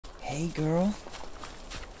Hey girl.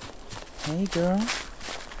 Hey girl.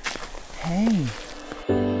 Hey.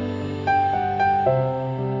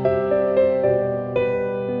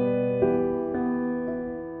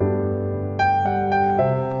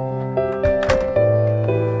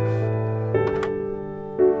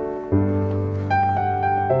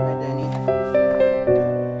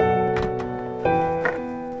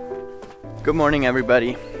 Good morning,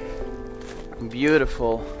 everybody.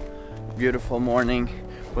 Beautiful, beautiful morning.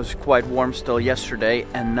 It was quite warm still yesterday,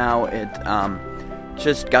 and now it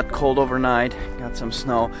just got cold overnight, got some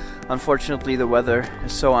snow. Unfortunately, the weather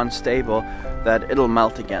is so unstable that it'll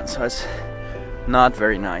melt again, so it's not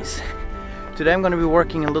very nice. Today I'm going to be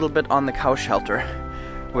working a little bit on the cow shelter,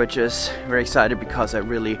 which is very excited because I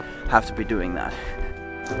really have to be doing that.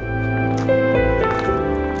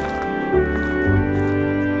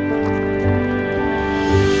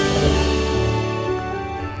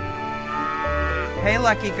 Hey,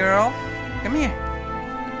 lucky girl. Come here.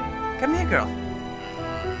 Come here, girl.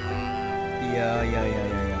 Yeah.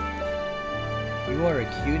 You are a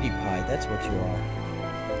cutie pie. That's what you are.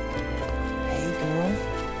 Hey, girl.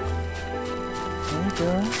 Hey,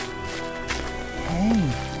 girl. Hey.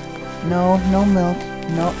 No milk.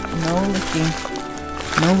 No licking.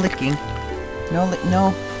 No licking. No.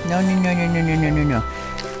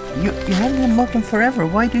 You haven't been milking forever.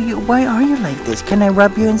 Why are you like this? Can I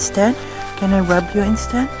rub you instead? Can I rub you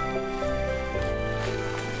instead?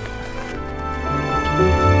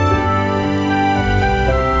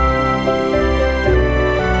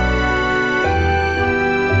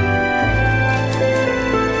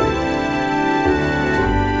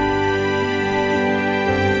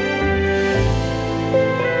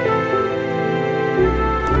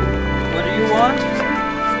 What do you want?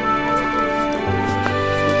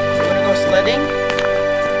 You want to go sledding?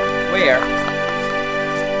 Where?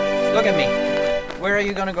 Look at me. Where are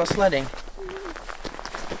you gonna go sledding?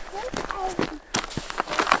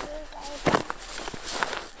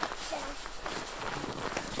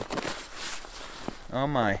 Oh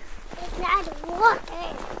my. It's not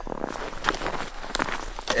working.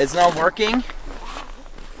 It's not working?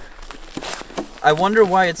 I wonder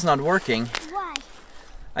why it's not working. Why?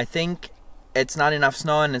 I think it's not enough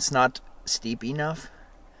snow and it's not steep enough.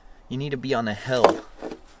 You need to be on a hill.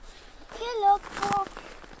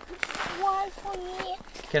 For me.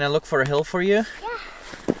 Can I look for a hill for you? Yeah.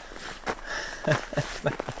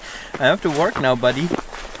 I have to work now, buddy.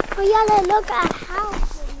 We gotta look at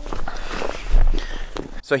house for me.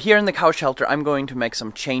 So here in the cow shelter, I'm going to make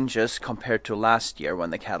some changes compared to last year when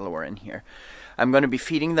the cattle were in here. I'm going to be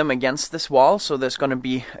feeding them against this wall, so there's going to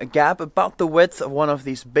be a gap about the width of one of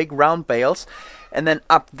these big round bales. And then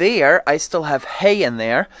up there, I still have hay in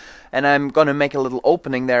there. And I'm going to make a little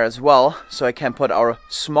opening there as well, so I can put our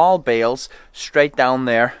small bales straight down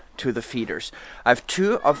there to the feeders. I have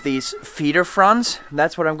 2 of these feeder fronts.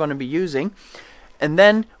 That's what I'm going to be using. And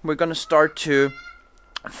then we're going to start to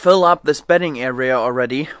fill up this bedding area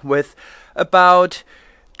already with about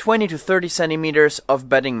 20 to 30 centimeters of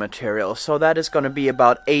bedding material. So that is going to be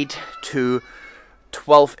about 8 to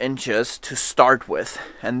 12 inches to start with,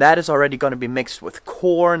 and that is already going to be mixed with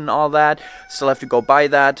corn and all that. Still have to go buy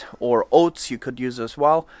that, or oats you could use as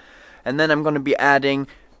well. And then I'm going to be adding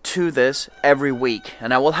to this every week,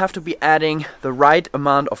 and I will have to be adding the right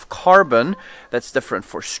amount of carbon that's different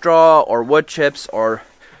for straw or wood chips or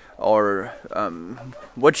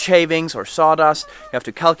wood shavings or sawdust. You have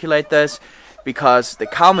to calculate this because the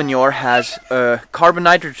cow manure has a carbon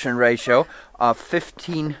nitrogen ratio of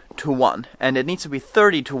 15 to 1, and it needs to be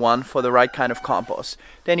 30 to 1 for the right kind of compost.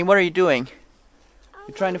 Danny, what are you doing?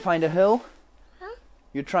 You trying to find a hill? Huh?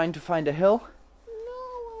 You're trying to find a hill? No,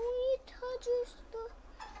 we touch your stuff.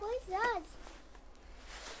 What's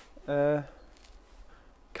that?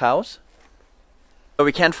 Cows? So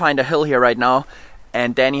we can't find a hill here right now,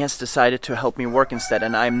 and Danny has decided to help me work instead,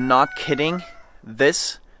 and I'm not kidding.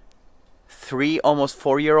 This 3, almost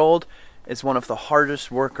 4-year-old is one of the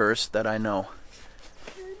hardest workers that I know.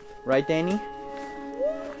 Right, Danny?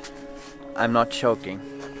 I'm not joking.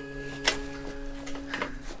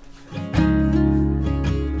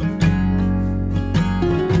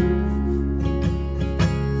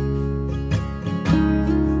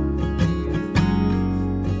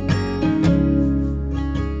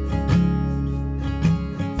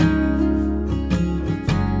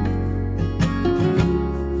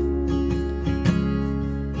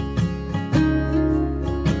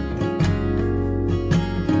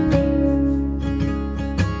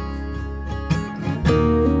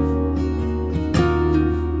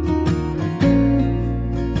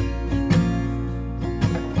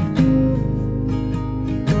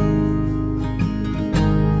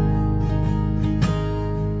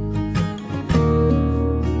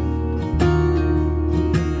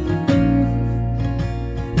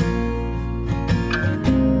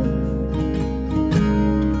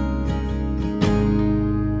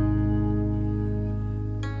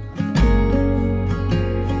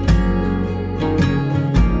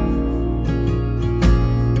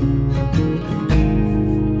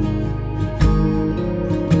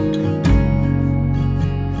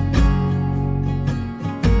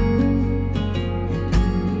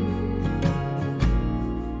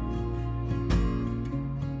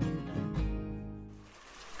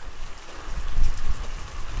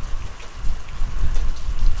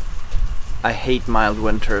 I hate mild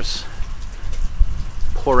winters.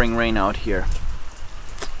 Pouring rain out here.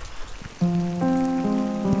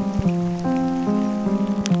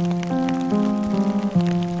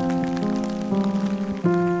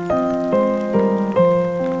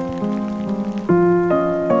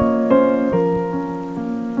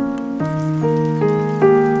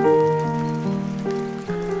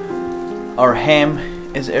 Our ham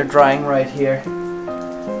is air drying right here.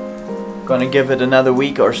 Gonna give it another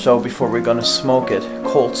week or so before we're gonna smoke it,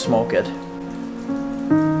 cold smoke it.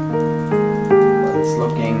 It's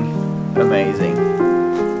looking amazing.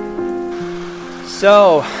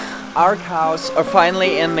 So, our cows are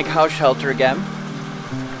finally in the cow shelter again.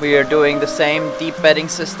 We are doing the same deep bedding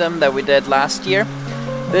system that we did last year.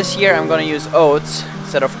 This year I'm gonna use oats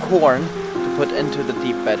instead of corn to put into the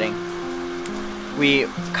deep bedding. We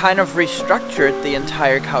kind of restructured the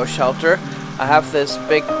entire cow shelter. I have this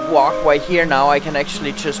big walkway here now. I can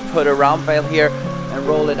actually just put a round bale here and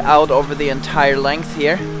roll it out over the entire length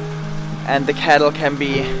here, and the cattle can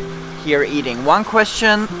be here eating. One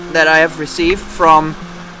question that I have received from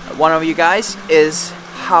one of you guys is,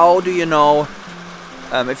 how do you know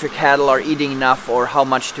if your cattle are eating enough or how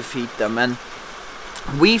much to feed them? And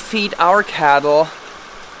we feed our cattle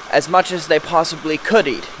as much as they possibly could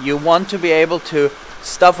eat. You want to be able to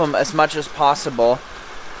stuff them as much as possible.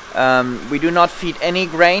 We do not feed any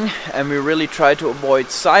grain, and we really try to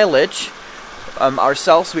avoid silage.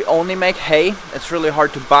 Ourselves, we only make hay. It's really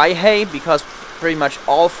hard to buy hay because pretty much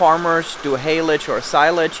all farmers do haylage or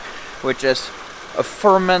silage, which is a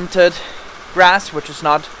fermented grass, which is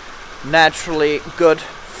not naturally good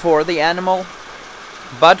for the animal.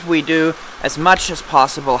 But we do as much as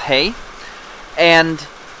possible hay, and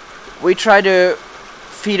we try to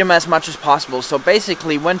feed them as much as possible. So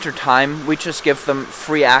basically winter time we just give them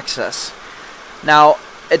free access. Now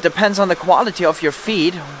it depends on the quality of your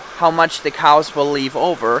feed how much the cows will leave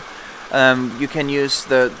over. You can use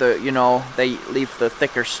the you know, they leave the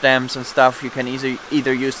thicker stems and stuff. You can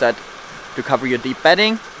either use that to cover your deep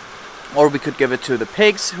bedding, or we could give it to the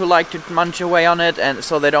pigs who like to munch away on it, and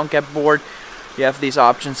so they don't get bored. You have these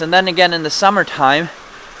options. And then again in the summertime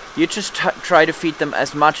you just try to feed them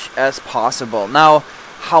as much as possible. Now,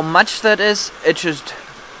 how much that is, it just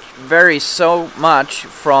varies so much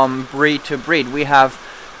from breed to breed. We have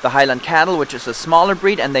the Highland cattle, which is a smaller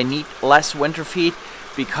breed, and they need less winter feed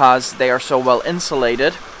because they are so well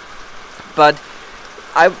insulated. But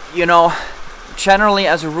you know, generally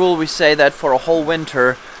as a rule we say that for a whole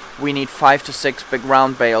winter we need 5 to 6 big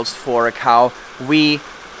round bales for a cow. We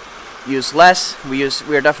use less. We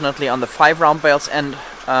are definitely on the 5 round bales, and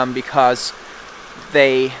because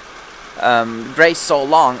they graze so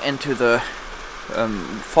long into the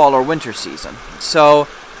fall or winter season. So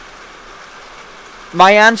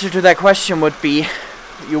my answer to that question would be,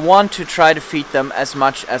 you want to try to feed them as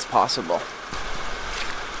much as possible.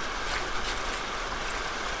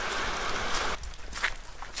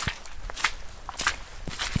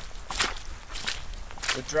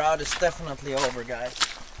 The drought is definitely over, guys.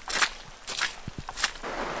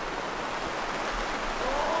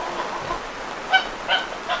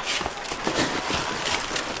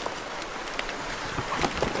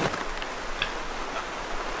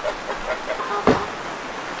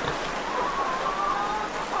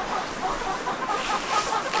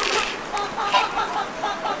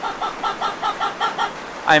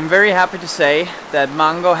 I'm very happy to say that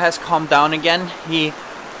Mango has calmed down again. He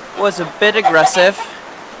was a bit aggressive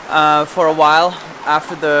for a while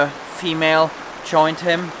after the female joined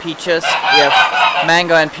him, Peaches. We have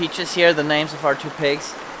Mango and Peaches here, the names of our 2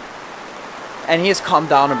 pigs. And he has calmed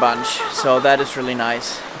down a bunch, so that is really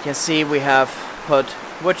nice. You can see we have put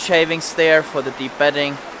wood shavings there for the deep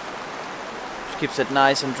bedding, which keeps it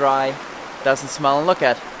nice and dry, doesn't smell. And look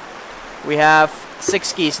at, we have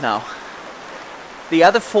 6 geese now. The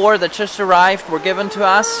other 4 that just arrived were given to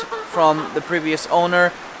us from the previous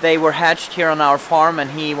owner. They were hatched here on our farm,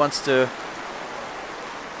 and he wants to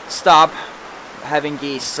stop having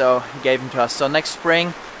geese, so he gave them to us. So next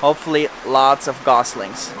spring, hopefully lots of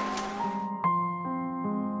goslings.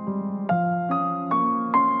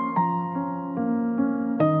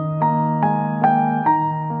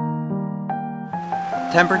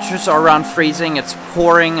 Temperatures are around freezing. It's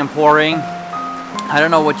pouring and pouring. I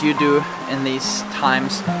don't know what you do in these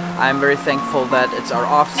times. I'm very thankful that it's our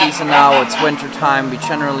off season now. It's winter time. We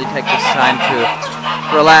generally take this time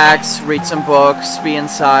to relax, read some books, be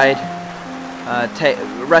inside,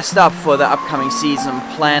 rest up for the upcoming season,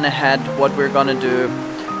 plan ahead what we're gonna do.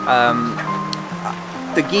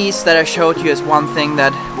 The geese that I showed you is one thing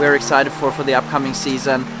that we're excited for the upcoming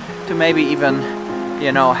season, to maybe even,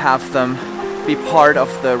 you know, have them be part of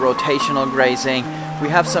the rotational grazing. We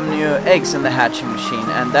have some new eggs in the hatching machine,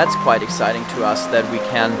 and that's quite exciting to us that we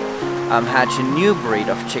can hatch a new breed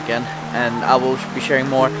of chicken, and I will be sharing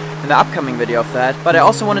more in the upcoming video of that. But I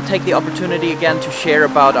also want to take the opportunity again to share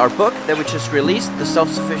about our book that we just released, The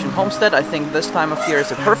Self-Sufficient Homestead. I think this time of year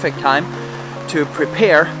is a perfect time to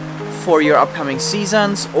prepare for your upcoming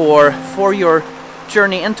seasons or for your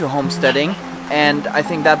journey into homesteading, and I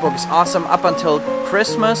think that book is awesome. Up until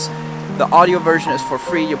Christmas, the audio version is for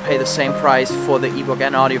free. You pay the same price for the ebook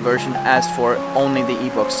and audio version as for only the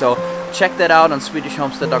ebook. So check that out on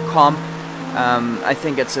SwedishHomestead.com. I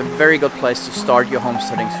think it's a very good place to start your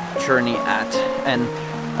homesteading journey at.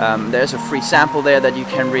 And there's a free sample there that you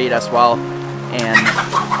can read as well, and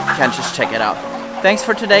you can just check it out. Thanks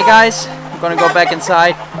for today, guys. I'm gonna go back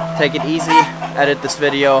inside, take it easy, edit this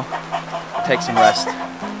video, take some rest.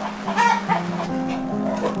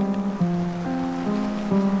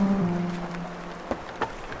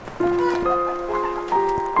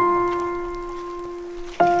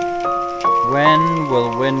 When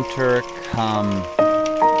will winter come?